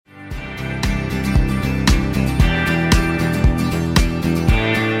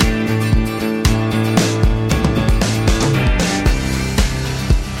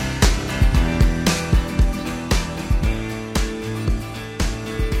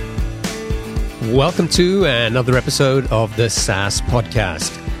Welcome to another episode of the SaaS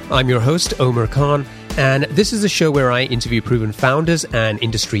Podcast. I'm your host, Omer Khan, and this is a show where I interview proven founders and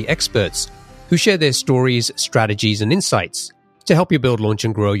industry experts who share their stories, strategies, and insights to help you build, launch,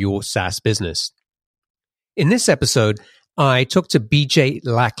 and grow your SaaS business. In this episode, I talked to BJ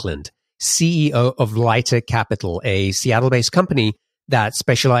Lackland, CEO of Lighter Capital, a Seattle-based company that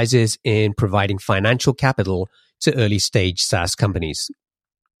specializes in providing financial capital to early-stage SaaS companies.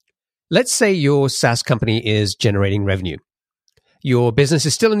 Let's say your SaaS company is generating revenue. Your business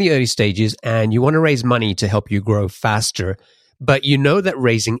is still in the early stages and you want to raise money to help you grow faster, but you know that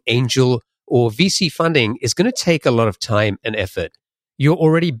raising angel or VC funding is going to take a lot of time and effort. You're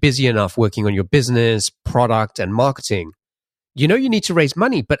already busy enough working on your business, product, and marketing. You know you need to raise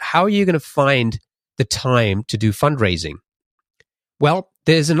money, but how are you going to find the time to do fundraising? Well,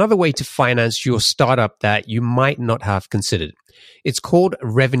 there's another way to finance your startup that you might not have considered. It's called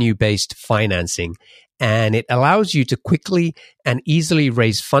revenue-based financing, and it allows you to quickly and easily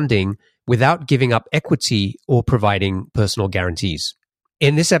raise funding without giving up equity or providing personal guarantees.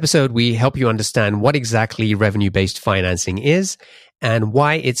 In this episode, we help you understand what exactly revenue-based financing is and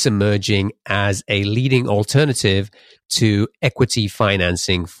why it's emerging as a leading alternative to equity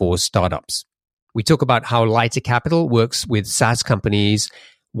financing for startups. We talk about how Lighter Capital works with SaaS companies,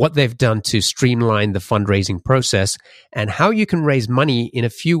 what they've done to streamline the fundraising process, and how you can raise money in a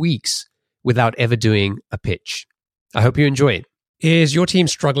few weeks without ever doing a pitch. I hope you enjoy it. Is your team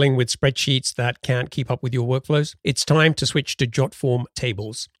struggling with spreadsheets that can't keep up with your workflows? It's time to switch to JotForm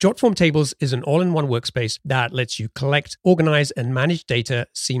Tables. JotForm Tables is an all-in-one workspace that lets you collect, organize, and manage data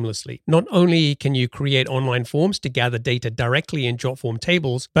seamlessly. Not only can you create online forms to gather data directly in JotForm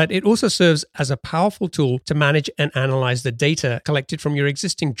Tables, but it also serves as a powerful tool to manage and analyze the data collected from your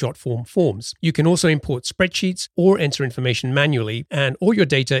existing JotForm forms. You can also import spreadsheets or enter information manually, and all your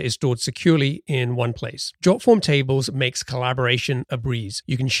data is stored securely in one place. JotForm Tables makes collaboration a breeze.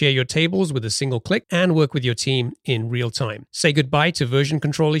 You can share your tables with a single click and work with your team in real time. Say goodbye to version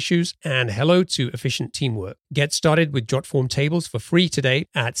control issues and hello to efficient teamwork. Get started with JotForm Tables for free today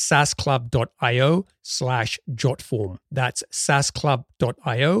at saasclub.io/jotform. That's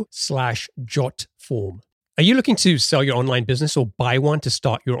saasclub.io/jotform. Are you looking to sell your online business or buy one to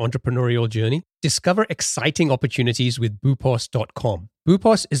start your entrepreneurial journey? Discover exciting opportunities with boopos.com.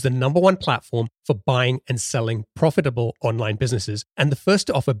 Boopos is the #1 platform for buying and selling profitable online businesses and the first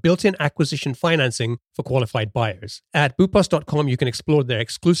to offer built-in acquisition financing for qualified buyers. At boopos.com, you can explore their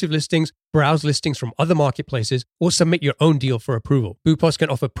exclusive listings, browse listings from other marketplaces, or submit your own deal for approval. Boopos can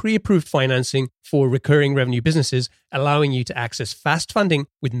offer pre-approved financing for recurring revenue businesses, allowing you to access fast funding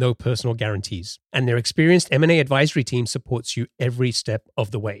with no personal guarantees. And their experienced M&A advisory team supports you every step of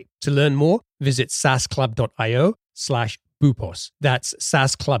the way. To learn more, visit saasclub.io/boopos. That's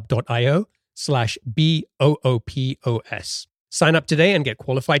saasclub.io/boopos. Sign up today and get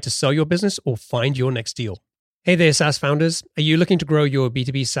qualified to sell your business or find your next deal. Hey there, SaaS founders. Are you looking to grow your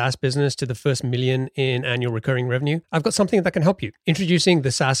B2B SaaS business to the first $1 million in annual recurring revenue? I've got something that can help you. Introducing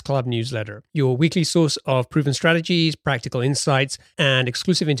the SaaS Club newsletter, your weekly source of proven strategies, practical insights, and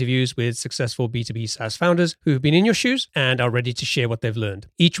exclusive interviews with successful B2B SaaS founders who have been in your shoes and are ready to share what they've learned.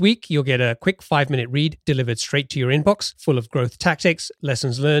 Each week, you'll get a quick 5-minute read delivered straight to your inbox, full of growth tactics,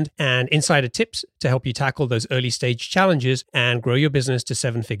 lessons learned, and insider tips to help you tackle those early stage challenges and grow your business to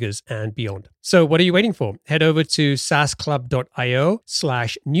 7 figures and beyond. So what are you waiting for? Head over to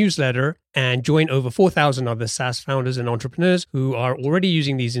saasclub.io/newsletter and join over 4,000 other SaaS founders and entrepreneurs who are already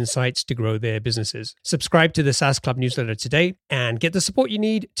using these insights to grow their businesses. Subscribe to the SaaS Club newsletter today and get the support you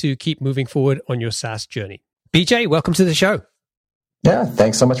need to keep moving forward on your SaaS journey. BJ, welcome to the show. Yeah,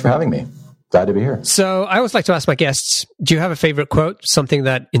 thanks so much for having me. Glad to be here. So I always like to ask my guests, do you have a favorite quote, something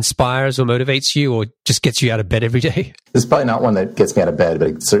that inspires or motivates you or just gets you out of bed every day? This is probably not one that gets me out of bed, but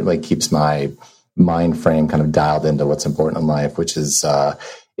it certainly keeps my mind frame kind of dialed into what's important in life, which is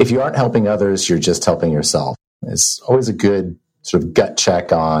if you aren't helping others, you're just helping yourself. It's always a good sort of gut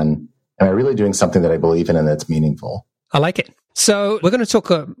check on, am I really doing something that I believe in and that's meaningful? I like it. So we're going to talk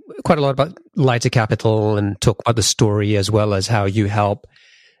quite a lot about Lighter Capital and talk about the story as well as how you help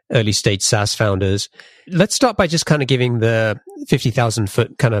early stage SaaS founders. Let's start by just kind of giving the 50,000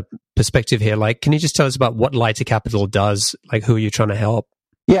 foot kind of perspective here. Like, can you just tell us about what Lighter Capital does? Like, who are you trying to help?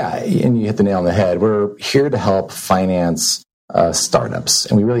 Yeah, and you hit the nail on the head. We're here to help finance startups,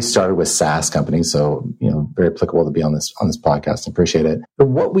 and we really started with SaaS companies. So, very applicable to be on this podcast. I appreciate it. But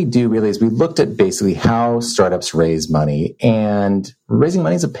what we do really is we looked at basically how startups raise money, and raising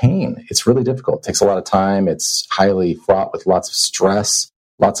money is a pain. It's really difficult. It takes a lot of time. It's highly fraught with lots of stress,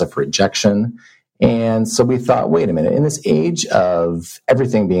 lots of rejection. And so we thought, wait a minute, in this age of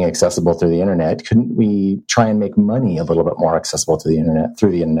everything being accessible through the internet, couldn't we try and make money a little bit more accessible to the internet,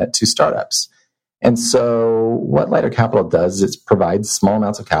 through the internet, to startups? And so what Lighter Capital does is it provides small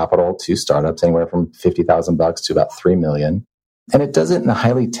amounts of capital to startups, anywhere from $50,000 to about $3 million. And it does it in a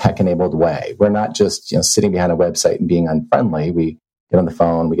highly tech-enabled way. We're not just sitting behind a website and being unfriendly. We get on the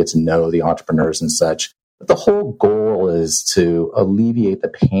phone, we get to know the entrepreneurs and such. But the whole goal is to alleviate the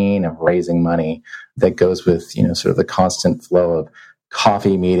pain of raising money that goes with, sort of the constant flow of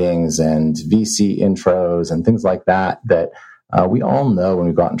coffee meetings and VC intros and things like that, we all know when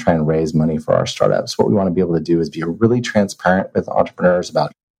we go out and try and raise money for our startups. What we want to be able to do is be really transparent with entrepreneurs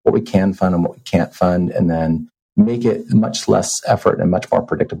about what we can fund and what we can't fund, and then make it much less effort and much more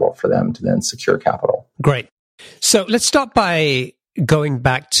predictable for them to then secure capital. Great. So let's start by going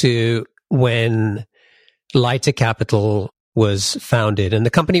back to when Lighter Capital was founded, and the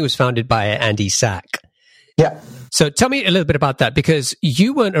company was founded by Andy Sack. Yeah. So tell me a little bit about that, because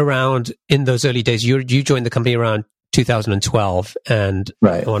you weren't around in those early days. You joined the company around 2012, and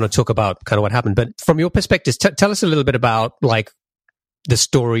right. I want to talk about kind of what happened. But from your perspective, tell us a little bit about the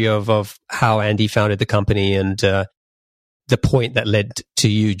story of how Andy founded the company and the point that led to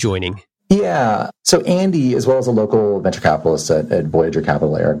you joining. Yeah. So Andy, as well as a local venture capitalist at Voyager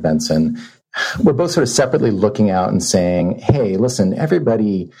Capital, Eric Benson, we're both sort of separately looking out and saying, hey, listen,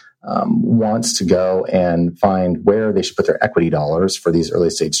 everybody wants to go and find where they should put their equity dollars for these early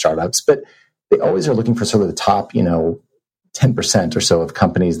stage startups, but they always are looking for sort of the top, 10% or so of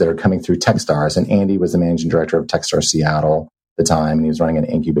companies that are coming through Techstars. And Andy was the managing director of Techstars Seattle at the time, and he was running an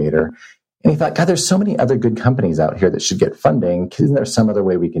incubator. And he thought, God, there's so many other good companies out here that should get funding. Isn't there some other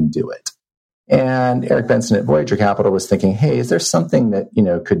way we can do it? And Eric Benson at Voyager Capital was thinking, hey, is there something that,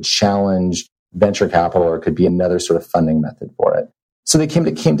 could challenge venture capital, or could be another sort of funding method for it? So they came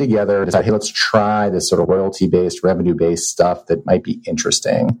together and decided, hey, let's try this sort of royalty-based, revenue-based stuff that might be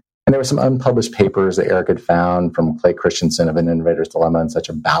interesting. And there were some unpublished papers that Eric had found from Clay Christensen of An Innovator's Dilemma and such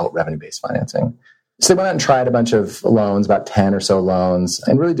about revenue-based financing. So they went out and tried a bunch of loans, about 10 or so loans,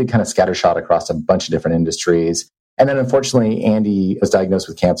 and really did kind of scattershot across a bunch of different industries. And then unfortunately, Andy was diagnosed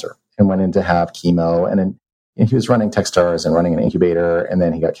with cancer and went in to have chemo. And then he was running Techstars and running an incubator, and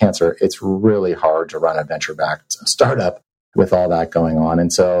then he got cancer. It's really hard to run a venture-backed startup with all that going on.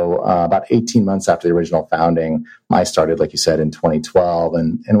 And so about 18 months after the original founding, I started, like you said, in 2012.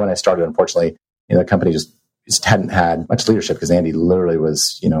 And when I started, unfortunately, the company just hadn't had much leadership because Andy literally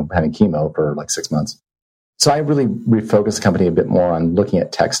was, having chemo for like 6 months. So I really refocused the company a bit more on looking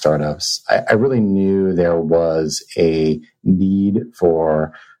at tech startups. I really knew there was a need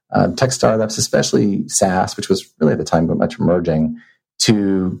for tech startups, especially SaaS, which was really at the time much emerging,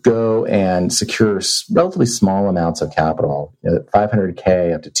 to go and secure relatively small amounts of capital.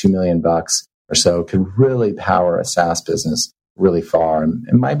 $500K up to $2 million or so could really power a SaaS business really far. And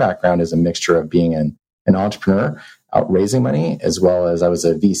my background is a mixture of being an entrepreneur out raising money, as well as I was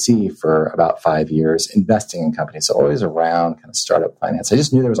a VC for about 5 years, investing in companies. So always around kind of startup finance. I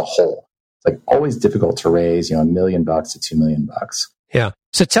just knew there was a hole. It's always difficult to raise, $1 million to $2 million. Yeah.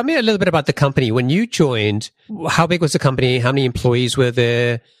 So tell me a little bit about the company. When you joined, how big was the company? How many employees were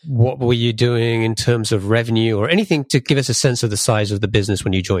there? What were you doing in terms of revenue or anything to give us a sense of the size of the business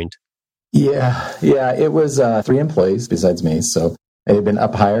when you joined? Yeah. It was 3 employees besides me. So it had been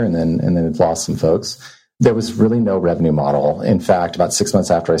up higher and then it lost some folks. There was really no revenue model. In fact, about 6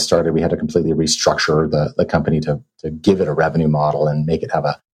 months after I started, we had to completely restructure the company to give it a revenue model and make it have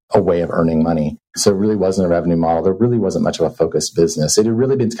a way of earning money. So it really wasn't a revenue model. There really wasn't much of a focused business. It had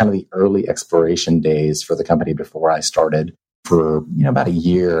really been kind of the early exploration days for the company before I started for about a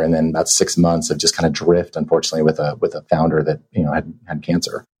year, and then about 6 months of just kind of drift, unfortunately, with a founder that had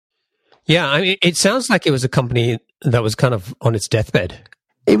cancer. Yeah, I mean, it sounds like it was a company that was kind of on its deathbed.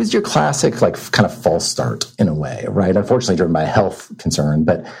 It was your classic, kind of false start in a way, right? Unfortunately, driven by a health concern,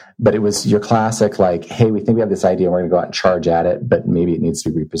 but it was your classic, hey, we think we have this idea, we're going to go out and charge at it, but maybe it needs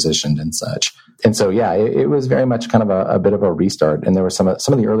to be repositioned and such. And so, yeah, it was very much kind of a bit of a restart. And there were some of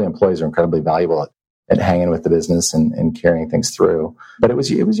the early employees are incredibly valuable at hanging with the business and carrying things through. But it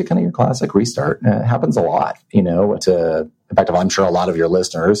was your kind of your classic restart. And it happens a lot, in fact, I'm sure a lot of your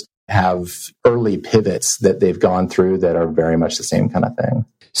listeners have early pivots that they've gone through that are very much the same kind of thing.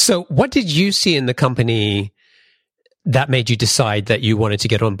 So what did you see in the company that made you decide that you wanted to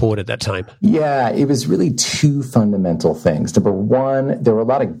get on board at that time? Yeah, it was really 2 fundamental things. Number one, there were a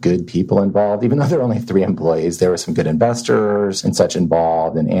lot of good people involved. Even though there were only 3 employees, there were some good investors and such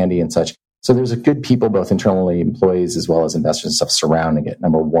involved, and Andy and such. So there's a good people, both internally employees as well as investors and stuff surrounding it,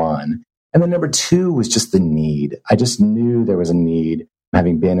 number one. And then number 2 was just the need. I just knew there was a need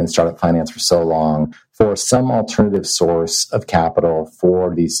having been in startup finance for so long, for some alternative source of capital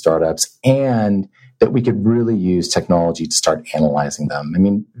for these startups, and that we could really use technology to start analyzing them. I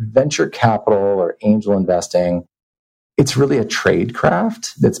mean, venture capital or angel investing, it's really a trade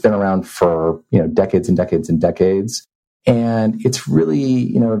craft that's been around for, decades and decades and decades. And it's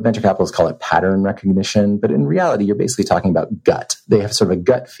really, venture capitalists call it pattern recognition, but in reality, you're basically talking about gut. They have sort of a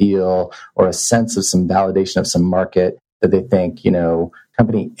gut feel or a sense of some validation of some market that they think,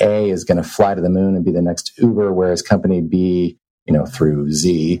 company A is going to fly to the moon and be the next Uber, whereas company B, through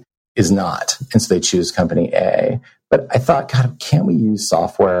Z is not. And so they choose company A. But I thought, God, can't we use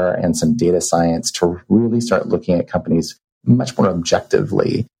software and some data science to really start looking at companies much more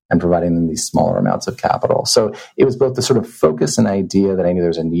objectively and providing them these smaller amounts of capital? So it was both the sort of focus and idea that I knew there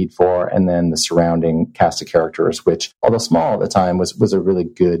was a need for, and then the surrounding cast of characters, which, although small at the time, was a really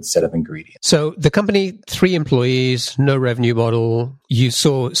good set of ingredients. So the company, 3 employees, no revenue model. You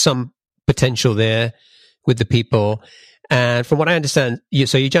saw some potential there with the people. And from what I understand, you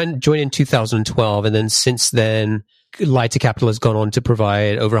joined in 2012, and then since then, Lighter Capital has gone on to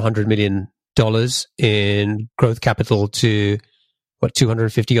provide over $100 million in growth capital to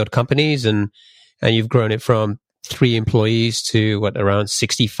 250 odd companies, and you've grown it from 3 employees to around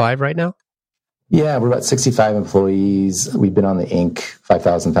 65 right now? Yeah, we're about 65 employees. We've been on the Inc.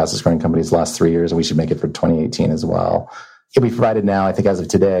 5,000 fastest growing companies the last 3 years, and we should make it for 2018 as well. We provided now, I think as of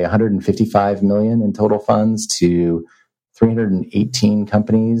today, $155 million in total funds to 318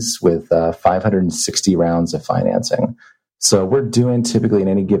 companies with 560 rounds of financing. So we're doing typically in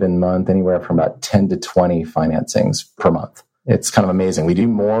any given month anywhere from about 10 to 20 financings per month. It's kind of amazing. We do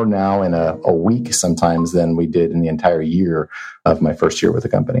more now in a week sometimes than we did in the entire year of my first year with the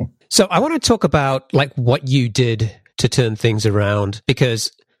company. So I want to talk about what you did to turn things around,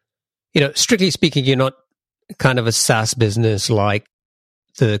 because, strictly speaking, you're not kind of a SaaS business like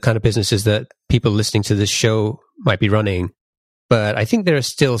the kind of businesses that people listening to this show might be running. But I think there are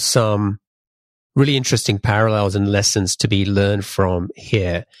still some really interesting parallels and lessons to be learned from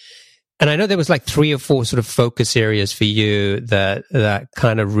here. And I know there was 3 or 4 sort of focus areas for you that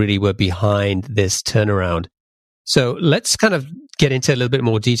kind of really were behind this turnaround. So let's kind of get into a little bit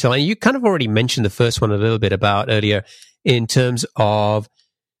more detail. And you kind of already mentioned the first one a little bit about earlier in terms of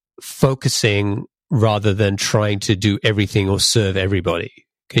focusing rather than trying to do everything or serve everybody.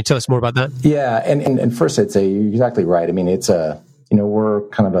 Can you tell us more about that? Yeah. And first I'd say you're exactly right. I mean, it's we're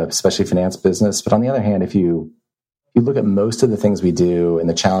kind of a specialty finance business, but on the other hand, if you look at most of the things we do and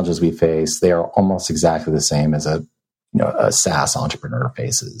the challenges we face, they are almost exactly the same as a SaaS entrepreneur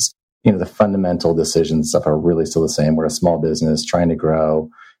faces. The fundamental decisions and stuff are really still the same. We're a small business trying to grow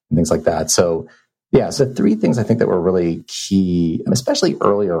and things like that. So 3 things I think that were really key, especially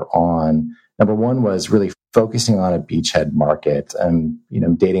earlier on. Number one was really focusing on a beachhead market. I'm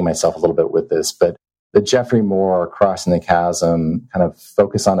dating myself a little bit with this, but the Jeffrey Moore crossing the chasm kind of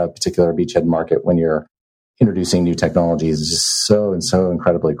focus on a particular beachhead market when you're introducing new technologies is just so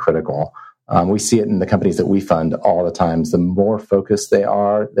incredibly critical. We see it in the companies that we fund all the time. The more focused they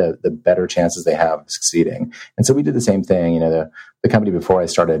are, the better chances they have of succeeding. And so we did the same thing. The company before I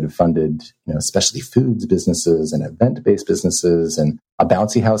started funded, specialty foods businesses and event-based businesses and a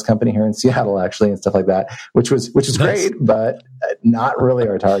bouncy house company here in Seattle, actually, and stuff like that, which was nice. Great, but not really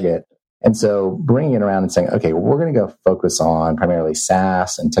our target. And so bringing it around and saying, okay, we're going to go focus on primarily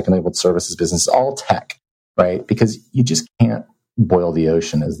SaaS and tech-enabled services business, all tech, right? Because you just can't boil the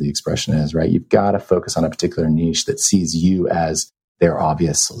ocean, as the expression is, right? You've got to focus on a particular niche that sees you as their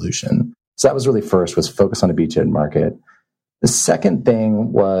obvious solution. So that was really first, was focus on a beachhead market. The second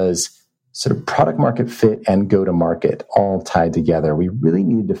thing was sort of product market fit and go to market all tied together. We really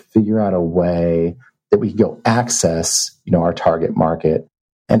needed to figure out a way that we could go access, our target market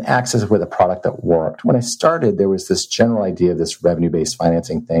and access with a product that worked. When I started, there was this general idea of this revenue-based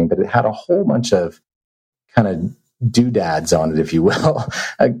financing thing, but it had a whole bunch of kind of doodads on it, if you will,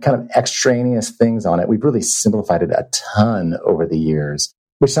 kind of extraneous things on it. We've really simplified it a ton over the years,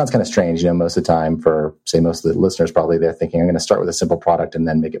 which sounds kind of strange. Most of the time for, say, most of the listeners, probably they're thinking, I'm going to start with a simple product and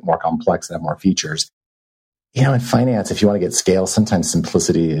then make it more complex and have more features. In finance, if you want to get scale, sometimes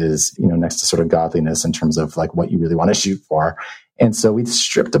simplicity is, next to sort of godliness in terms of what you really want to shoot for. And so we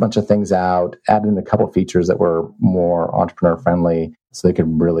stripped a bunch of things out, added in a couple of features that were more entrepreneur friendly so they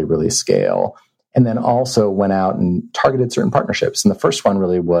could really, really scale. And then also went out and targeted certain partnerships. And the first one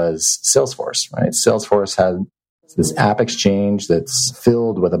really was Salesforce, right? Salesforce had this app exchange that's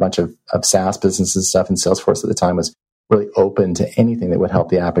filled with a bunch of SaaS businesses and stuff. And Salesforce at the time was really open to anything that would help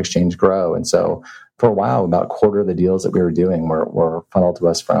the app exchange grow. And so for a while, about a quarter of the deals that we were doing were funneled to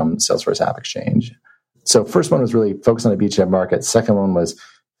us from Salesforce App Exchange. So first one was really focus on a beachhead market. Second one was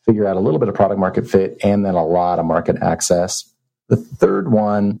figure out a little bit of product market fit and then a lot of market access. The third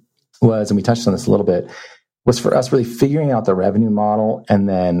one was, and we touched on this a little bit, was for us really figuring out the revenue model. And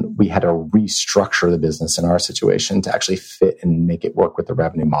then we had to restructure the business in our situation to actually fit and make it work with the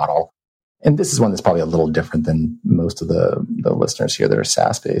revenue model. And this is one that's probably a little different than most of the listeners here that are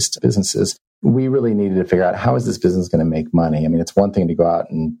SaaS-based businesses. We really needed to figure out, how is this business going to make money? I mean, it's one thing to go out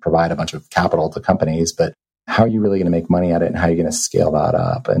and provide a bunch of capital to companies, but how are you really going to make money at it and how are you going to scale that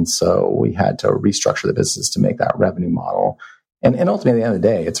up? And so we had to restructure the business to make that revenue model. And ultimately, at the end of the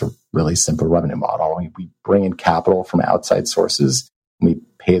day, it's a really simple revenue model. We bring in capital from outside sources. We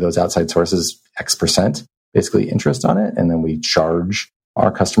pay those outside sources X%, basically interest on it. And then we charge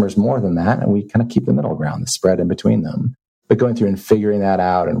our customers more than that. And we kind of keep the middle ground, the spread in between them. But going through and figuring that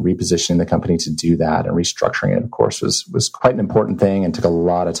out and repositioning the company to do that and restructuring it, of course, was quite an important thing and took a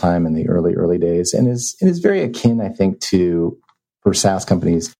lot of time in the early days. And is very akin, I think, to, for SaaS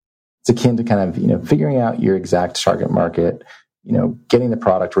companies, it's akin to kind of, figuring out your exact target market, getting the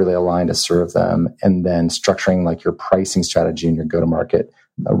product really aligned to serve them, and then structuring like your pricing strategy and your go-to-market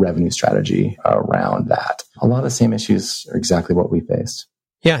revenue strategy around that. A lot of the same issues are exactly what we faced.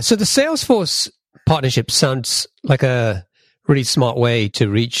 Yeah. So the Salesforce partnership sounds like a really smart way to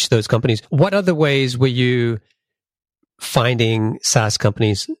reach those companies. What other ways were you finding SaaS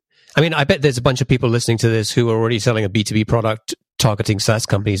companies? I mean, I bet there's a bunch of people listening to this who are already selling a B2B product targeting SaaS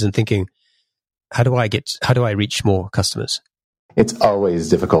companies and thinking, how do I reach more customers? It's always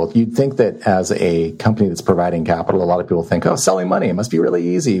difficult. You'd think that as a company that's providing capital, a lot of people think, oh, selling money, it must be really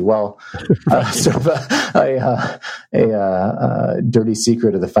easy. Well, sort of a dirty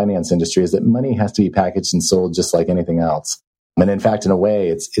secret of the finance industry is that money has to be packaged and sold just like anything else. And in fact, in a way,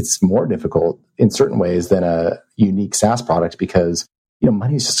 it's more difficult in certain ways than a unique SaaS product because,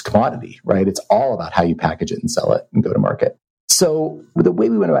 money is just a commodity, right? It's all about how you package it and sell it and go to market. So the way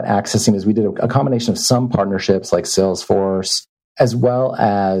we went about accessing is we did a combination of some partnerships like Salesforce, as well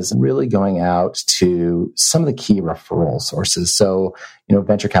as really going out to some of the key referral sources. So,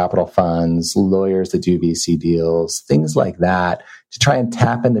 venture capital funds, lawyers that do VC deals, things like that, to try and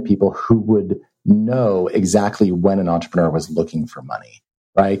tap into people who would know exactly when an entrepreneur was looking for money,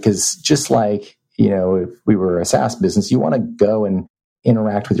 right? Because just like, if we were a SaaS business, you want to go and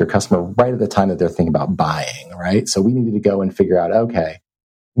interact with your customer right at the time that they're thinking about buying, right? So we needed to go and figure out, okay,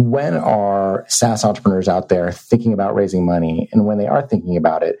 when are SaaS entrepreneurs out there thinking about raising money? And when they are thinking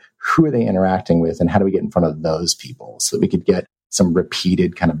about it, who are they interacting with? And how do we get in front of those people so that we could get some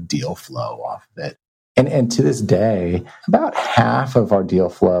repeated kind of deal flow off of it? And to this day, about half of our deal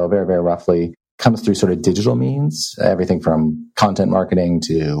flow, very, very roughly, comes through sort of digital means, everything from content marketing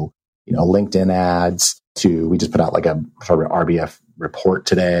to, LinkedIn ads to, we just put out like a sort of RBF report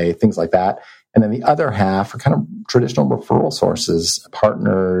today, things like that. And then the other half are kind of traditional referral sources,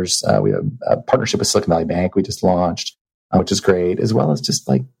 partners. We have a partnership with Silicon Valley Bank we just launched, which is great, as well as just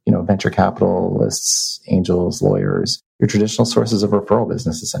like, venture capitalists, angels, lawyers, your traditional sources of referral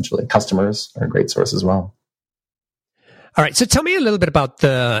business, essentially. Customers are a great source as well. All right. So tell me a little bit about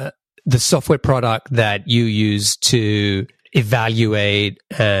the software product that you use to evaluate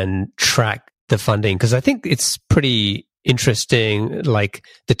and track the funding, because I think it's pretty interesting, like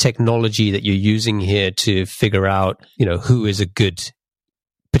the technology that you're using here to figure out, who is a good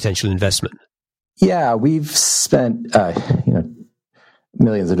potential investment. Yeah, we've spent,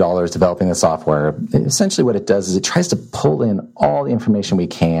 millions of dollars developing the software. Essentially what it does is it tries to pull in all the information we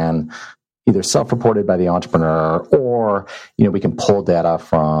can, either self-reported by the entrepreneur or, we can pull data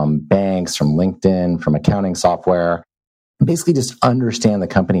from banks, from LinkedIn, from accounting software, and basically just understand the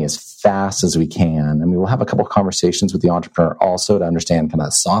company as fast as we can. And we will have a couple of conversations with the entrepreneur also to understand kind of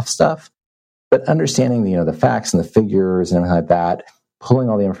the soft stuff, but understanding, the facts and the figures and everything like that, pulling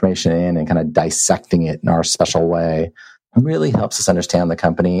all the information in and kind of dissecting it in our special way really helps us understand the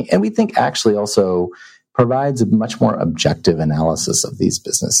company. And we think actually also provides a much more objective analysis of these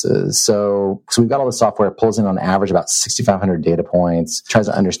businesses. So we've got all the software, it pulls in on average about 6,500 data points, tries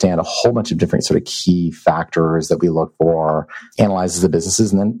to understand a whole bunch of different sort of key factors that we look for, analyzes the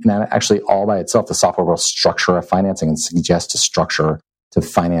businesses, and then actually all by itself, the software will structure a financing and suggest a structure to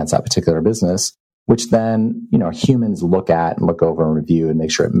finance that particular business, which then, humans look at and look over and review and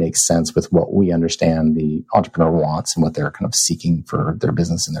make sure it makes sense with what we understand the entrepreneur wants and what they're kind of seeking for their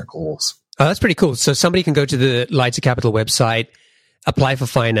business and their goals. Oh, that's pretty cool. So somebody can go to the Lighter Capital website, apply for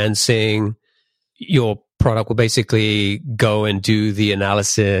financing. Your product will basically go and do the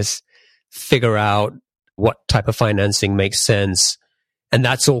analysis, figure out what type of financing makes sense. And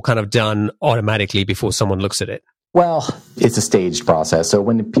that's all kind of done automatically before someone looks at it. Well, it's a staged process. So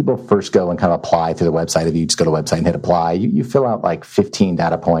when people first go and kind of apply through the website, if you just go to the website and hit apply, you fill out like 15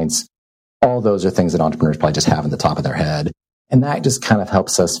 data points. All those are things that entrepreneurs probably just have in the top of their head. And that just kind of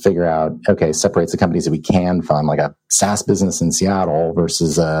helps us figure out, okay, separates the companies that we can fund, like a SaaS business in Seattle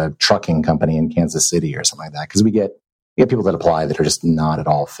versus a trucking company in Kansas City or something like that. Because we get people that apply that are just not at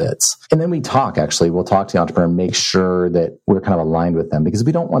all fits. And then we'll talk to the entrepreneur, make sure that we're kind of aligned with them, because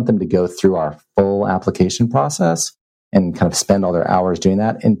we don't want them to go through our full application process and kind of spend all their hours doing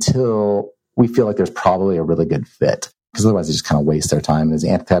that until we feel like there's probably a really good fit. Because otherwise they just kind of waste their time and is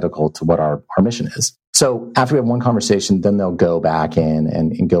antithetical to what our mission is. So after we have one conversation, then they'll go back in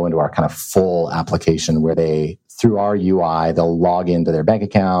and go into our kind of full application where they, through our UI, they'll log into their bank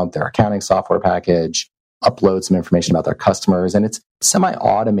account, their accounting software package, upload some information about their customers. And it's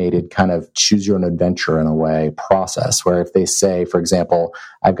semi-automated kind of choose your own adventure in a way process where if they say, for example,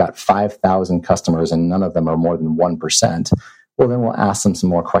 I've got 5,000 customers and none of them are more than 1%, well, then we'll ask them some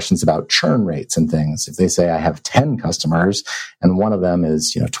more questions about churn rates and things. If they say I have 10 customers and one of them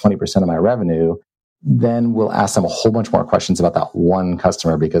is 20% of my revenue, then we'll ask them a whole bunch more questions about that one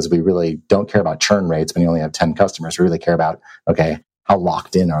customer, because we really don't care about churn rates when you only have 10 customers. We really care about, okay, how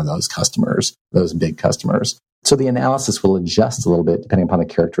locked in are those customers, those big customers? So the analysis will adjust a little bit depending upon the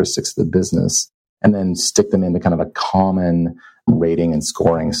characteristics of the business and then stick them into kind of a common rating and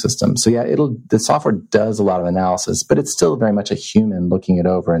scoring system. So yeah, the software does a lot of analysis, but it's still very much a human looking it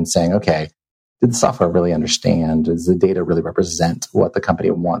over and saying, okay, did the software really understand? Does the data really represent what the company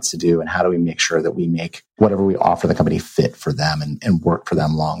wants to do? And how do we make sure that we make whatever we offer the company fit for them and work for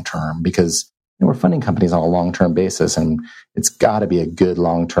them long term? Because we're funding companies on a long-term basis, and it's got to be a good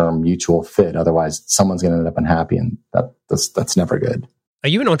long-term mutual fit. Otherwise, someone's going to end up unhappy, and that's never good. Are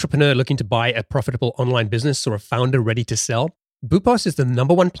you an entrepreneur looking to buy a profitable online business or a founder ready to sell? Boopos is the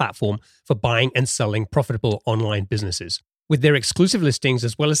 #1 platform for buying and selling profitable online businesses. With their exclusive listings,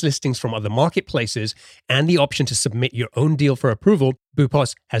 as well as listings from other marketplaces, and the option to submit your own deal for approval,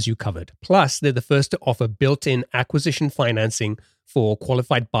 Boopos has you covered. Plus, they're the first to offer built-in acquisition financing for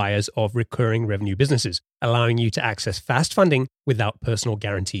qualified buyers of recurring revenue businesses, allowing you to access fast funding without personal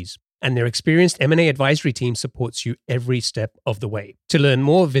guarantees. And their experienced M&A advisory team supports you every step of the way. To learn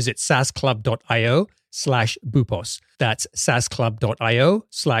more, visit saasclub.io/Boopos. That's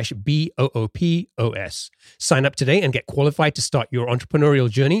saasclub.io/BOOPOS. Sign up today and get qualified to start your entrepreneurial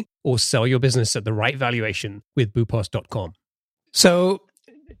journey or sell your business at the right valuation with Boopos.com. So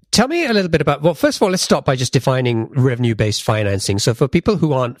tell me a little bit about, well, first of all, let's start by just defining revenue-based financing. So for people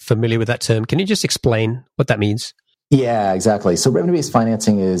who aren't familiar with that term, can you just explain what that means? Yeah, exactly. So revenue-based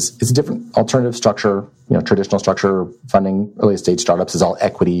financing is a different alternative structure. Traditional structure funding early stage startups is all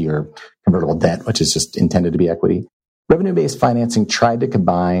equity or convertible debt, which is just intended to be equity. Revenue-based financing tried to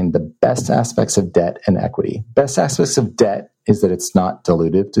combine the best aspects of debt and equity. Best aspects of debt is that it's not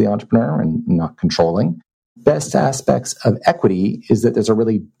dilutive to the entrepreneur and not controlling. Best aspects of equity is that there's a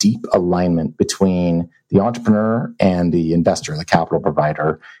really deep alignment between the entrepreneur and the investor, the capital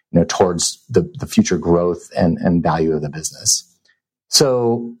provider, towards the future growth and value of the business.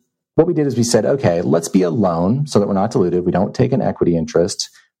 So what we did is we said, okay, let's be a loan so that we're not diluted. We don't take an equity interest,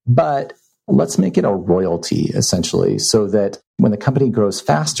 but let's make it a royalty, essentially, so that when the company grows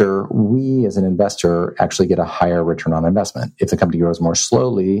faster, we as an investor actually get a higher return on investment. If the company grows more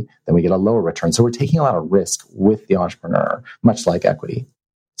slowly, then we get a lower return. So we're taking a lot of risk with the entrepreneur, much like equity.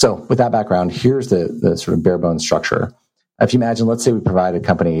 So with that background, here's the sort of bare bones structure. If you imagine, let's say we provide a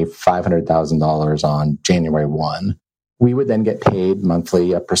company $500,000 on January 1, we would then get paid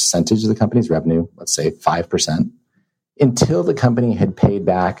monthly a percentage of the company's revenue, let's say 5%, until the company had paid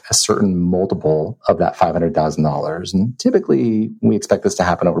back a certain multiple of that $500,000. And typically, we expect this to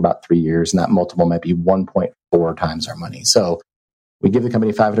happen over about 3 years, and that multiple might be 1.4 times our money. So we give the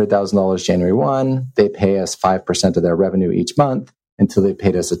company $500,000 January 1. They pay us 5% of their revenue each month until they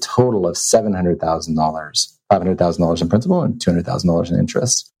paid us a total of $700,000, $500,000 in principal and $200,000 in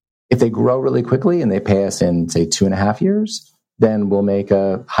interest. If they grow really quickly and they pay us in, say, 2.5 years, then we'll make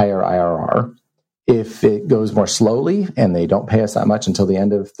a higher IRR. If it goes more slowly and they don't pay us that much until the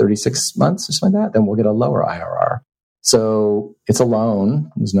end of 36 months or something like that, then we'll get a lower IRR. So it's a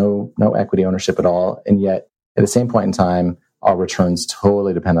loan. There's no equity ownership at all. And yet, at the same point in time, our returns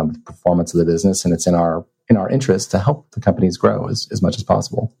totally depend on the performance of the business, and it's in our interest to help the companies grow as much as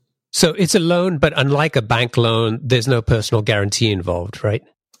possible. So it's a loan, but unlike a bank loan, there's no personal guarantee involved, right?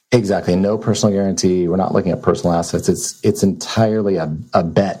 Exactly. No personal guarantee. We're not looking at personal assets. It's entirely a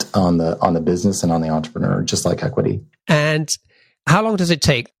bet on the business and on the entrepreneur, just like equity. And how long does it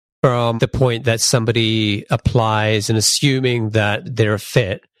take from the point that somebody applies and assuming that they're a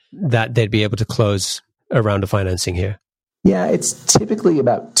fit, that they'd be able to close a round of financing here? Yeah, it's typically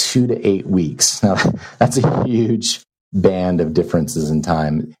about 2 to 8 weeks. Now, that's a huge band of differences in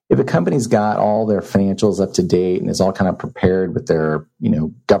time. If a company's got all their financials up to date and is all kind of prepared with their,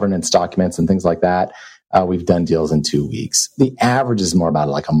 governance documents and things like that, we've done deals in 2 weeks. The average is more about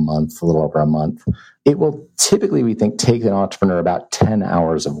like a month, a little over a month. It will typically, we think, take an entrepreneur about 10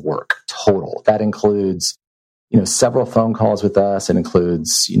 hours of work total. That includes, several phone calls with us. It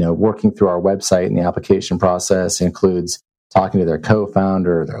includes, working through our website and the application process. It includes talking to their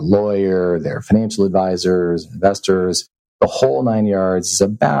co-founder, their lawyer, their financial advisors, investors. The whole 9 yards is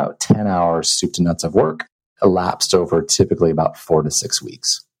about 10 hours soup to nuts of work, elapsed over typically about 4 to 6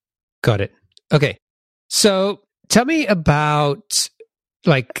 weeks. Got it. Okay. So tell me about,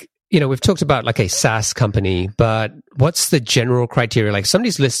 we've talked about like a SaaS company, but what's the general criteria? Like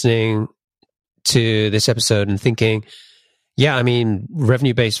somebody's listening to this episode and thinking,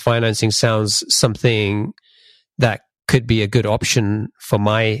 revenue-based financing sounds something that could be a good option for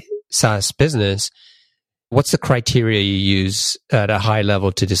my SaaS business. What's the criteria you use at a high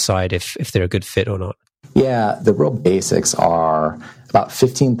level to decide if they're a good fit or not? Yeah, the real basics are about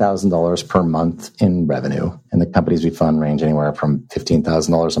 $15,000 per month in revenue. And the companies we fund range anywhere from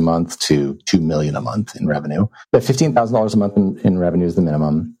 $15,000 a month to $2 million a month in revenue. But $15,000 a month in revenue is the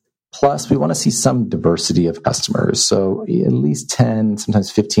minimum. Plus, we want to see some diversity of customers. So at least 10, sometimes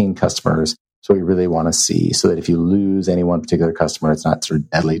 15 customers. So we really want to see so that if you lose any one particular customer, it's not sort of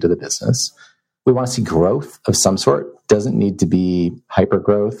deadly to the business. We want to see growth of some sort. Doesn't need to be hyper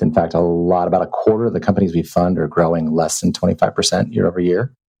growth. In fact, about a quarter of the companies we fund are growing less than 25% year over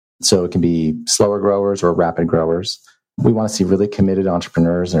year. So it can be slower growers or rapid growers. We want to see really committed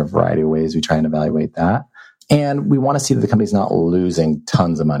entrepreneurs. There are a variety of ways we try and evaluate that. And we want to see that the company's not losing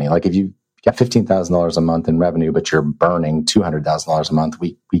tons of money. Like if you got $15,000 a month in revenue, but you're burning $200,000 a month,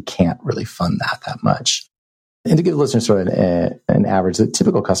 we can't really fund that much. And to give listeners sort of an average, the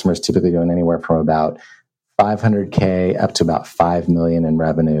typical customer is typically doing anywhere from about $500K up to about $5 million in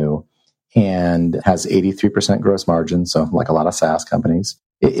revenue and has 83% gross margin. So like a lot of SaaS companies,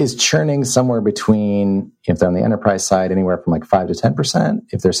 it is churning somewhere between, if they're on the enterprise side, anywhere from like 5 to 10%.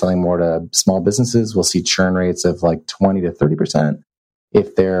 If they're selling more to small businesses, we'll see churn rates of like 20 to 30%.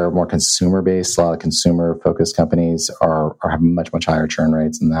 If they're more consumer-based, a lot of consumer-focused companies are having much, much higher churn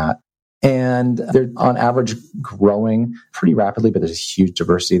rates than that. And they're on average growing pretty rapidly, but there's a huge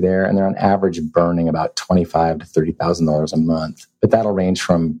diversity there. And they're on average burning about $25,000 to $30,000 a month. But that'll range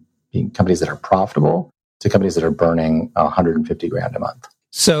from being companies that are profitable to companies that are burning $150,000 a month.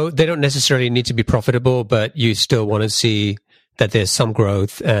 So they don't necessarily need to be profitable, but you still want to see that there's some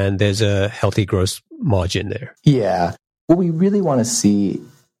growth and there's a healthy gross margin there. Yeah. What we really want to see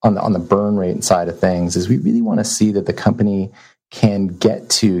on the burn rate side of things is we really want to see that the company can get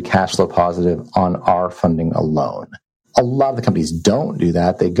to cash flow positive on our funding alone. A lot of the companies don't do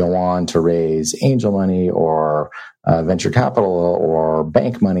that. They go on to raise angel money or venture capital or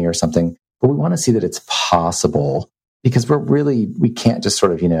bank money or something. But we want to see that it's possible because we can't just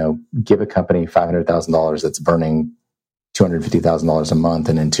sort of, give a company $500,000 that's burning $250,000 a month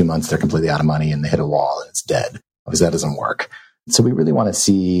and in 2 months they're completely out of money and they hit a wall and it's dead. Because that doesn't work. So we really want to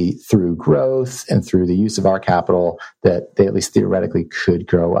see through growth and through the use of our capital that they at least theoretically could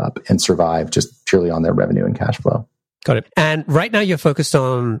grow up and survive just purely on their revenue and cash flow. Got it. And right now you're focused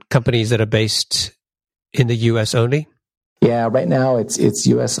on companies that are based in the US only? Yeah, right now it's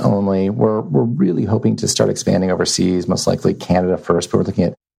US only. We're really hoping to start expanding overseas, most likely Canada first, but we're looking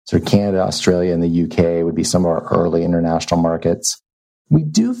at sort of Canada, Australia, and the UK would be some of our early international markets. We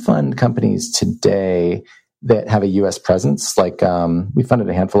do fund companies today that have a U.S. presence. Like we funded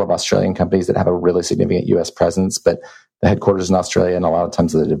a handful of Australian companies that have a really significant U.S. presence, but the headquarters in Australia and a lot of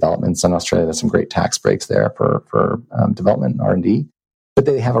times the developments in Australia, there's some great tax breaks there for development and R&D. But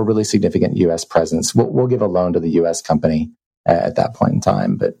they have a really significant U.S. presence. We'll give a loan to the U.S. company at that point in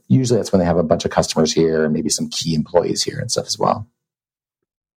time, but usually that's when they have a bunch of customers here and maybe some key employees here and stuff as well.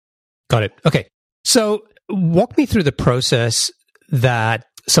 Got it. Okay. So walk me through the process that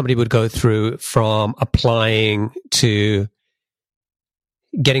somebody would go through from applying to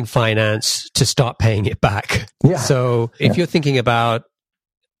getting finance to start paying it back. Yeah. So if you're thinking about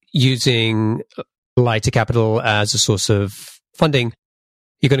using Lighter Capital as a source of funding,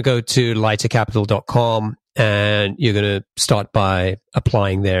 you're going to go to lightercapital.com and you're going to start by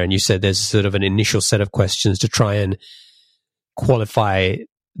applying there. And you said there's sort of an initial set of questions to try and qualify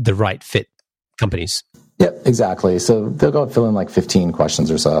the right fit companies. Yep, exactly. So they'll go fill in like 15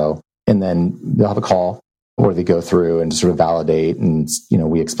 questions or so, and then they'll have a call. where they go through and sort of validate and,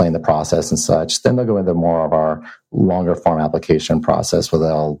 we explain the process and such. Then they'll go into more of our longer form application process where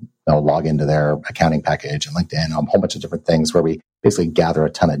they'll log into their accounting package and LinkedIn, a whole bunch of different things where we basically gather a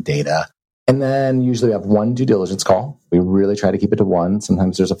ton of data. And then usually we have one due diligence call. We really try to keep it to one.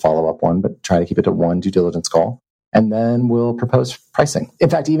 Sometimes there's a follow-up one, but try to keep it to one due diligence call. And then we'll propose pricing. In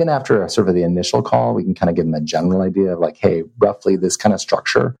fact, even after sort of the initial call, we can kind of give them a general idea of like, hey, roughly this kind of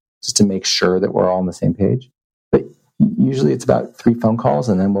structure, just to make sure that we're all on the same page. But usually it's about 3 phone calls,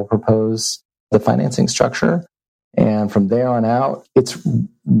 and then we'll propose the financing structure. And from there on out, it's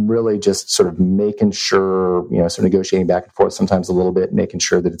really just sort of making sure, sort of negotiating back and forth, sometimes a little bit, making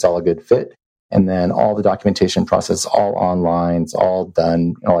sure that it's all a good fit. And then all the documentation process, all online, it's all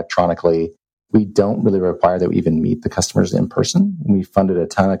done electronically. We don't really require that we even meet the customers in person. We funded a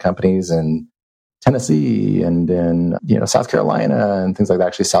ton of companies in Tennessee and in South Carolina and things like that.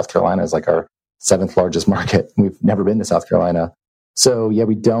 Actually, South Carolina is like our 7th largest market. We've never been to South Carolina. So yeah,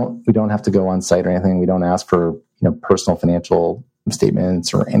 we don't have to go on site or anything. We don't ask for personal financial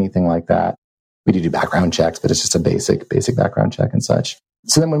statements or anything like that. We do background checks, but it's just a basic background check and such.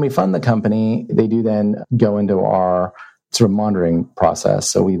 So then when we fund the company, they do then go into our sort of monitoring process.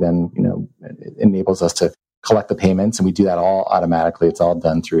 So we then, it enables us to collect the payments, and we do that all automatically. It's all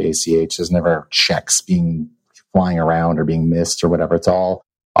done through ACH. There's never checks flying around or being missed or whatever. It's all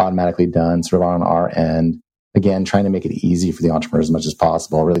automatically done sort of on our end. Again, trying to make it easy for the entrepreneurs as much as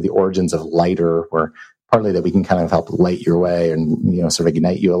possible. Really, the origins of Lighter were partly that we can kind of help light your way and, sort of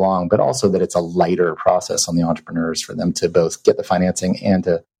ignite you along, but also that it's a lighter process on the entrepreneurs for them to both get the financing and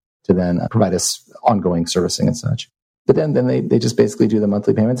to then provide us ongoing servicing and such. But then they just basically do the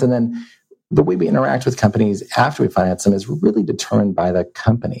monthly payments. And then the way we interact with companies after we finance them is really determined by the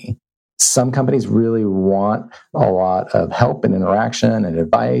company. Some companies really want a lot of help and interaction and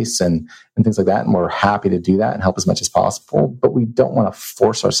advice and things like that. And we're happy to do that and help as much as possible. But we don't want to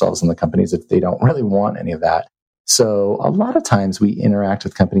force ourselves on the companies if they don't really want any of that. So a lot of times we interact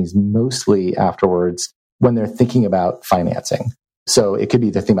with companies mostly afterwards when they're thinking about financing. So it could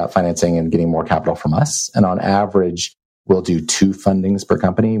be they're thinking about financing and getting more capital from us. And on average, we'll do 2 fundings per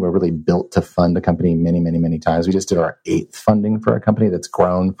company. We're really built to fund a company many, many, many times. We just did our 8th funding for a company that's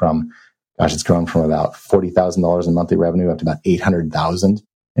grown from about $40,000 in monthly revenue up to about $800,000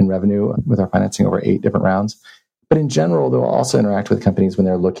 in revenue with our financing over 8 different rounds. But in general, they'll also interact with companies when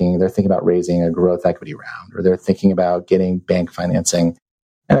they're thinking about raising a growth equity round, or they're thinking about getting bank financing.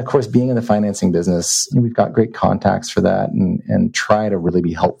 And of course, being in the financing business, we've got great contacts for that and try to really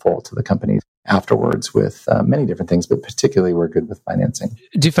be helpful to the companies afterwards with many different things, but particularly we're good with financing.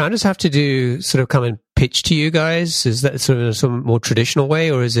 Do founders have to sort of come and pitch to you guys? Is that sort of some more traditional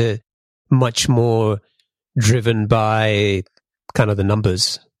way, or is it much more driven by kind of the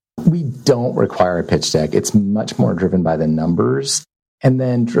numbers? We don't require a pitch deck. It's much more driven by the numbers and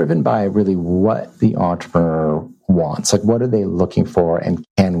then driven by really what the entrepreneur wants. Like, what are they looking for and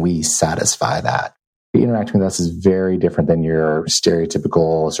can we satisfy that? Interacting with us is very different than your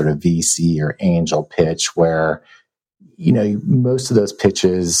stereotypical sort of VC or angel pitch where, most of those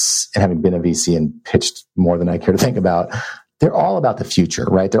pitches, and having been a VC and pitched more than I care to think about, they're all about the future,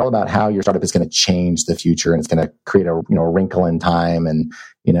 right? They're all about how your startup is going to change the future and it's going to create a wrinkle in time and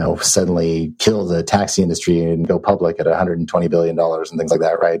suddenly kill the taxi industry and go public at $120 billion and things like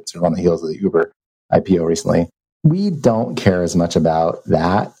that, right? Sort of on the heels of the Uber IPO recently. We don't care as much about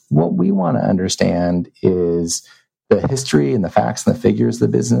that. What we want to understand is the history and the facts and the figures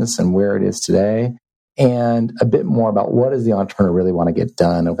of the business and where it is today, and a bit more about what does the entrepreneur really want to get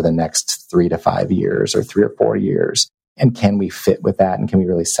done over the next 3 to 5 years or 3 or 4 years. And can we fit with that? And can we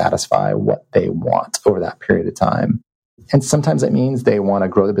really satisfy what they want over that period of time? And sometimes that means they want to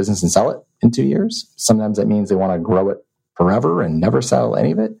grow the business and sell it in 2 years. Sometimes that means they want to grow it forever and never sell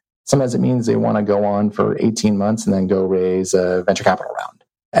any of it. Sometimes it means they want to go on for 18 months and then go raise a venture capital round.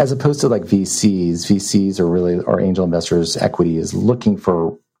 As opposed to like VCs are really, or angel investors, equity is looking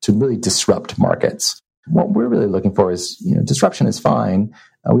to really disrupt markets. What we're really looking for is, disruption is fine.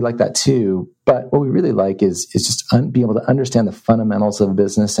 We like that too. But what we really like is just be able to understand the fundamentals of a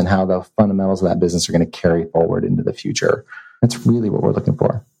business and how the fundamentals of that business are going to carry forward into the future. That's really what we're looking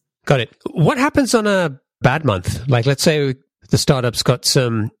for. Got it. What happens on a bad month? Like, let's say the startup's got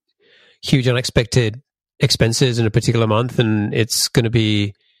some huge unexpected expenses in a particular month and it's going to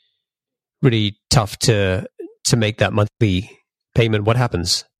be really tough to make that monthly payment. What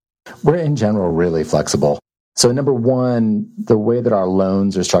happens? We're in general really flexible. So number one, the way that our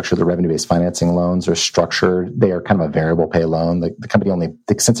loans are structured, the revenue-based financing loans are structured, they are kind of a variable pay loan. The company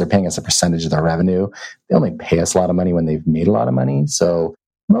since they're paying us a percentage of their revenue, they only pay us a lot of money when they've made a lot of money. So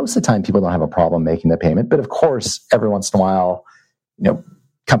most of the time people don't have a problem making the payment. But of course, every once in a while,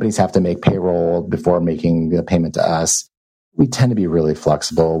 companies have to make payroll before making the payment to us. We tend to be really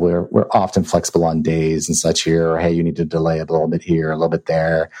flexible. We're often flexible on days and such here. Or, hey, you need to delay a little bit here, a little bit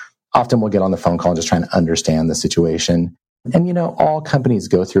there. Often we'll get on the phone call and just trying to understand the situation. And, all companies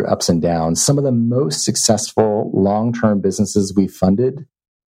go through ups and downs. Some of the most successful long-term businesses we funded,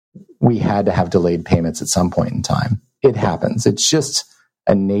 we had to have delayed payments at some point in time. It happens. It's just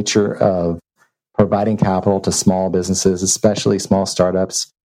a nature of providing capital to small businesses, especially small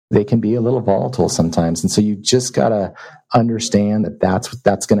startups. They can be a little volatile sometimes. And so you just got to understand that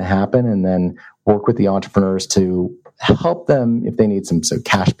that's going to happen, and then work with the entrepreneurs to help them if they need some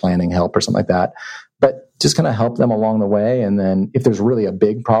cash planning help or something like that. But just kind of help them along the way. And then if there's really a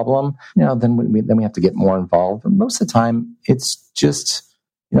big problem, then we have to get more involved. But most of the time, it's just,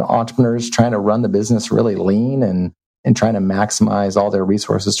 entrepreneurs trying to run the business really lean and trying to maximize all their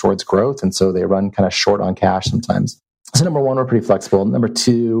resources towards growth. And so they run kind of short on cash sometimes. So number one, we're pretty flexible. Number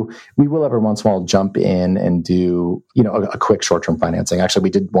two, we will every once in a while jump in and do, a quick short-term financing. Actually, we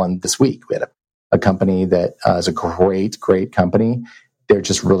did one this week. We had a company that is a great company. They're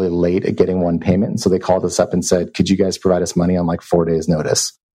just really late at getting one payment. And so they called us up and said, could you guys provide us money on like 4 days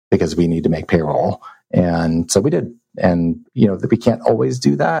notice because we need to make payroll? And so we did. And, we can't always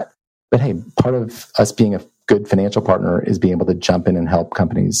do that. But hey, part of us being a good financial partner is being able to jump in and help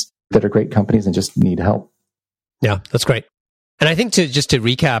companies that are great companies and just need help. Yeah, that's great. And I think to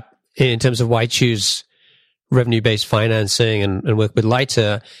recap in terms of why choose revenue-based financing and work with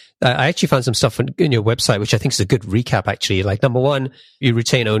Lighter, I actually found some stuff on your website, which I think is a good recap, actually. Like, number one, you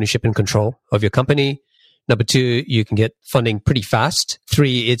retain ownership and control of your company. Number two, you can get funding pretty fast.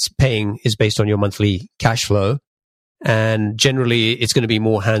 3, its paying is based on your monthly cash flow. And generally, it's going to be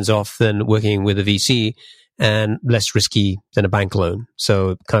more hands-off than working with a VC and less risky than a bank loan.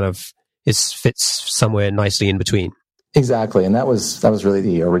 So kind of it fits somewhere nicely in between. Exactly. And that was really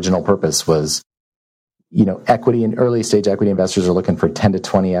the original purpose was, equity and early stage equity investors are looking for 10 to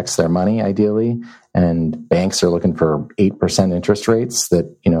 20x their money, ideally. And banks are looking for 8% interest rates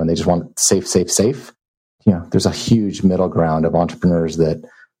that, and they just want safe. There's a huge middle ground of entrepreneurs that,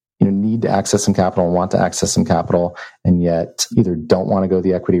 need to access some capital and want to access some capital, and yet either don't want to go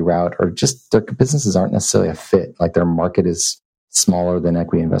the equity route or just their businesses aren't necessarily a fit. Like their market is smaller than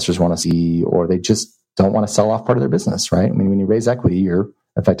equity investors want to see, or they just don't want to sell off part of their business, right? I mean, when you raise equity, you're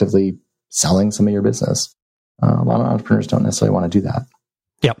effectively selling some of your business. A lot of entrepreneurs don't necessarily want to do that.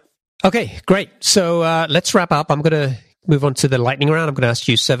 Yep. Okay, great. So let's wrap up. I'm going to move on to the lightning round. I'm going to ask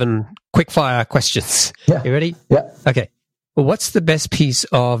you 7 quick-fire questions. Yeah. You ready? Yeah. Okay. Well, what's the best piece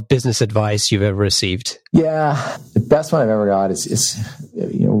of business advice you've ever received? Yeah, the best one I've ever got is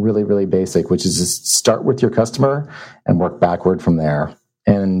really, really basic, which is just start with your customer and work backward from there.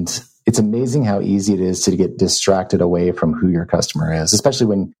 And it's amazing how easy it is to get distracted away from who your customer is, especially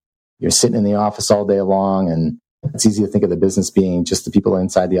when you're sitting in the office all day long. And it's easy to think of the business being just the people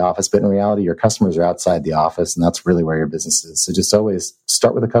inside the office, but in reality, your customers are outside the office, and that's really where your business is. So just always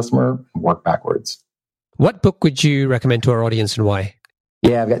start with the customer and work backwards. What book would you recommend to our audience and why?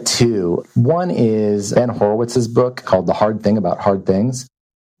 Yeah, I've got 2. One is Ben Horowitz's book called The Hard Thing About Hard Things.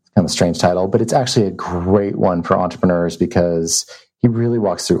 It's kind of a strange title, but it's actually a great one for entrepreneurs because he really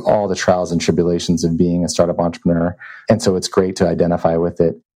walks through all the trials and tribulations of being a startup entrepreneur. And so it's great to identify with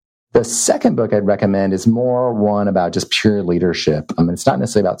it. The second book I'd recommend is more one about just pure leadership. It's not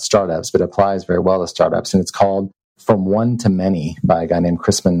necessarily about startups, but it applies very well to startups. And it's called From One to Many by a guy named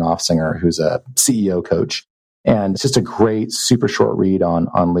Chrisman Knopfsinger, who's a CEO coach. And it's just a great, super short read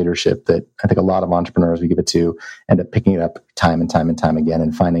on leadership that I think a lot of entrepreneurs we give it to end up picking it up time and time again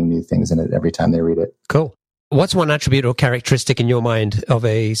and finding new things in it every time they read it. Cool. What's one attribute or characteristic in your mind of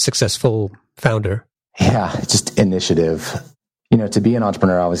a successful founder? Yeah, just initiative. To be an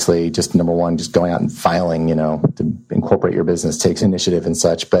entrepreneur, obviously, just number one, just going out and filing, to incorporate your business takes initiative and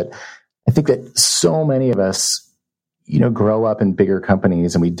such. But I think that so many of us, grow up in bigger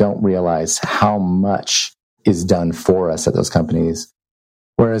companies and we don't realize how much is done for us at those companies.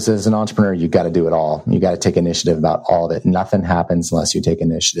 Whereas as an entrepreneur, you got to do it all. You got to take initiative about all of it. Nothing happens unless you take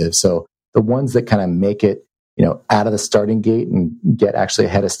initiative. So the ones that kind of make it, out of the starting gate and get actually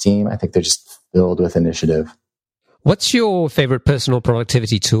ahead of steam, I think they're just filled with initiative. What's your favorite personal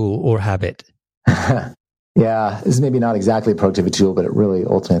productivity tool or habit? Yeah, this is maybe not exactly a productivity tool, but it really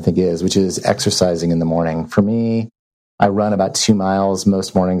ultimately I think is, which is exercising in the morning. For me, I run about 2 miles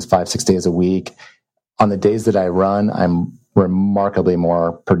most mornings, 5-6 days a week. On the days that I run, I'm remarkably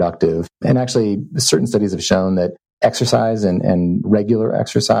more productive. And actually, certain studies have shown that exercise and regular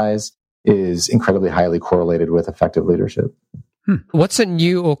exercise is incredibly highly correlated with effective leadership. What's a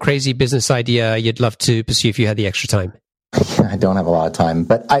new or crazy business idea you'd love to pursue if you had the extra time? I don't have a lot of time,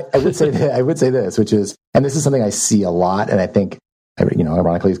 but I would say this, which is, and this is something I see a lot, and I think,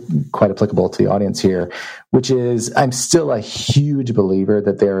 ironically, quite applicable to the audience here, which is I'm still a huge believer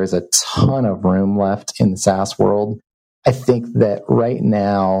that there is a ton of room left in the SaaS world. I think that right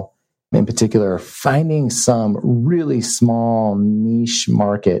now, in particular, finding some really small niche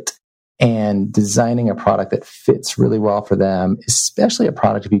market and designing a product that fits really well for them, especially a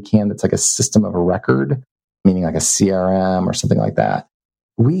product, if you can, that's like a system of record, meaning like a CRM or something like that.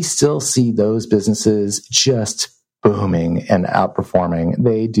 We still see those businesses just booming and outperforming.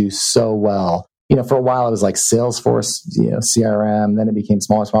 They do so well. For a while it was like Salesforce, CRM, then it became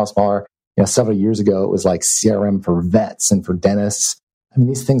smaller. Several years ago it was like CRM for vets and for dentists. I mean,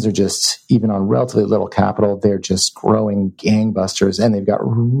 these things are just, even on relatively little capital, they're just growing gangbusters, and they've got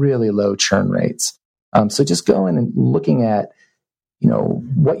really low churn rates. So just going and looking at,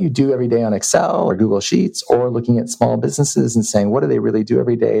 what you do every day on Excel or Google Sheets, or looking at small businesses and saying, what do they really do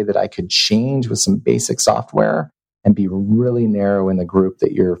every day that I could change with some basic software and be really narrow in the group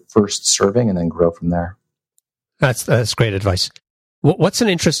that you're first serving, and then grow from there. That's great advice. What's an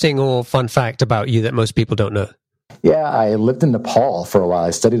interesting or fun fact about you that most people don't know? Yeah, I lived in Nepal for a while.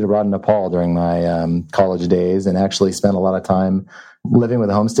 I studied abroad in Nepal during my college days, and actually spent a lot of time living with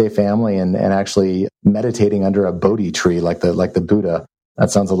a homestay family and actually meditating under a Bodhi tree like the Buddha.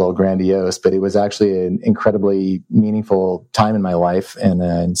 That sounds a little grandiose, but it was actually an incredibly meaningful time in my life,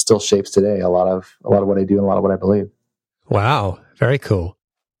 and still shapes today a lot of what I do and a lot of what I believe. Wow, very cool.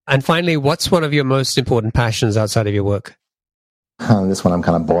 And finally, what's one of your most important passions outside of your work? This one I'm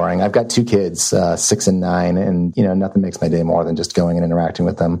kind of boring. I've got 2 kids, 6 and 9, and nothing makes my day more than just going and interacting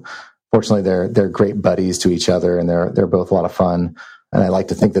with them. Fortunately, they're great buddies to each other, and they're both a lot of fun. And I like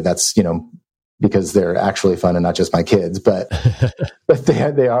to think that that's because they're actually fun and not just my kids, but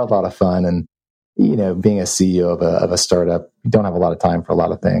they are a lot of fun. And being a CEO of a startup, you don't have a lot of time for a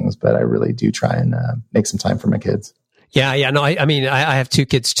lot of things, but I really do try and make some time for my kids. Yeah. No, I mean, I have 2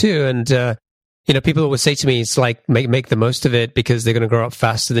 kids too, and people always say to me, it's like, make the most of it because they're going to grow up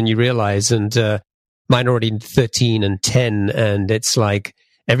faster than you realize. And mine are already 13 and 10. And it's like,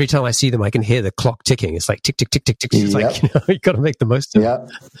 every time I see them, I can hear the clock ticking. It's like tick, tick, tick, tick, tick. It's like, you got to make the most of it.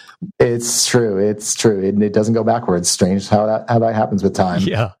 It's true. It doesn't go backwards. Strange how that happens with time.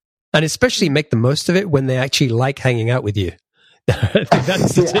 Yeah. And especially make the most of it when they actually like hanging out with you. I think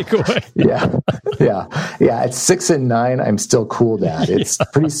that's the takeaway. Yeah. At 6 and 9, I'm still cool dad. It's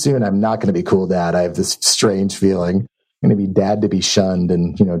pretty soon I'm not going to be cool dad. I have this strange feeling. I'm going to be dad to be shunned,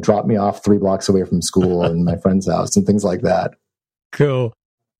 and drop me off 3 blocks away from school and my friend's house and things like that. Cool.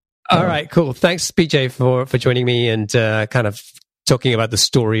 All right, cool. Thanks, PJ, for joining me and kind of talking about the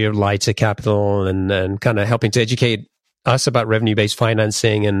story of Lighter Capital and kind of helping to educate us about revenue-based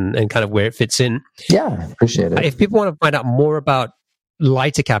financing and kind of where it fits in. Yeah, appreciate it. If people want to find out more about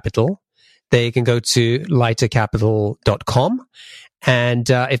Lighter Capital, they can go to lightercapital.com. And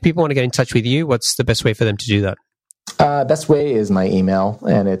if people want to get in touch with you, what's the best way for them to do that? Best way is my email,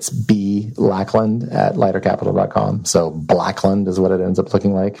 and it's blackland@lightercapital.com. So Blackland is what it ends up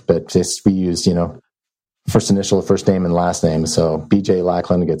looking like, but just we used, first initial, first name, and last name. So BJ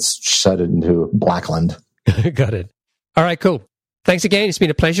Lackland gets shutted into Blackland. Got it. All right, cool. Thanks again. It's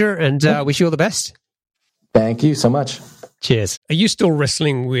been a pleasure, and wish you all the best. Thank you so much. Cheers. Are you still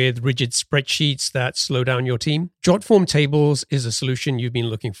wrestling with rigid spreadsheets that slow down your team? Jotform Tables is a solution you've been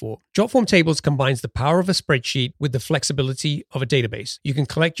looking for. Jotform Tables combines the power of a spreadsheet with the flexibility of a database. You can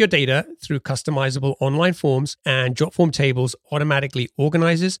collect your data through customizable online forms, and Jotform Tables automatically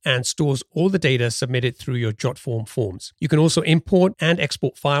organizes and stores all the data submitted through your Jotform forms. You can also import and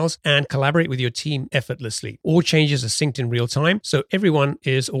export files and collaborate with your team effortlessly. All changes are synced in real time, so everyone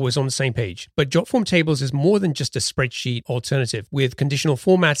is always on the same page. But Jotform Tables is more than just a spreadsheet alternative. With conditional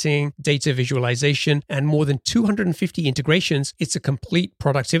formatting, data visualization, and more than 250 integrations, it's a complete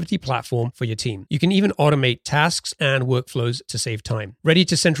productivity platform for your team. You can even automate tasks and workflows to save time. Ready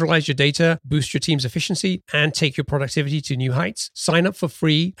to centralize your data, boost your team's efficiency, and take your productivity to new heights? Sign up for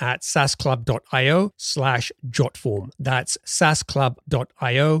free at saasclub.io/jotform. That's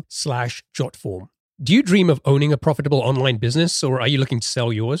saasclub.io/jotform. Do you dream of owning a profitable online business, or are you looking to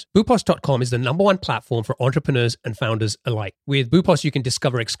sell yours? Boopos.com is the #1 platform for entrepreneurs and founders alike. With Boopos, you can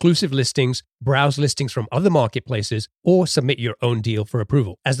discover exclusive listings, browse listings from other marketplaces, or submit your own deal for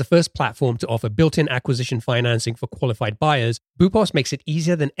approval. As the first platform to offer built-in acquisition financing for qualified buyers, Boopos makes it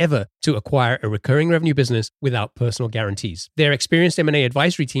easier than ever to acquire a recurring revenue business without personal guarees. Their experienced M&A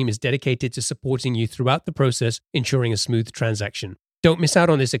advisory team is dedicated to supporting you throughout the process, ensuring a smooth transaction. Don't miss out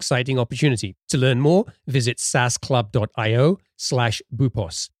on this exciting opportunity. To learn more, visit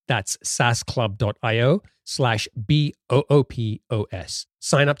saasclub.io/boopos. That's saasclub.io/BOOPOS.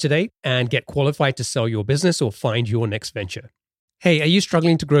 Sign up today and get qualified to sell your business or find your next venture. Hey, are you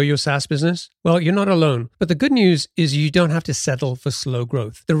struggling to grow your SaaS business? Well, you're not alone. But the good news is you don't have to settle for slow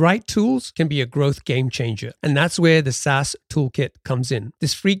growth. The right tools can be a growth game changer. And that's where the SaaS Toolkit comes in.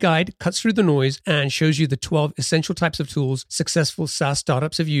 This free guide cuts through the noise and shows you the 12 essential types of tools successful SaaS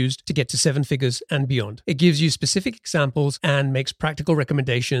startups have used to get to 7 figures and beyond. It gives you specific examples and makes practical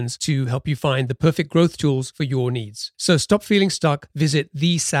recommendations to help you find the perfect growth tools for your needs. So stop feeling stuck. Visit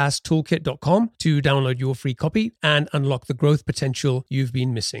thesaastoolkit.com to download your free copy and unlock the growth potential you've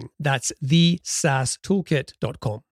been missing. That's thesaastoolkit.com.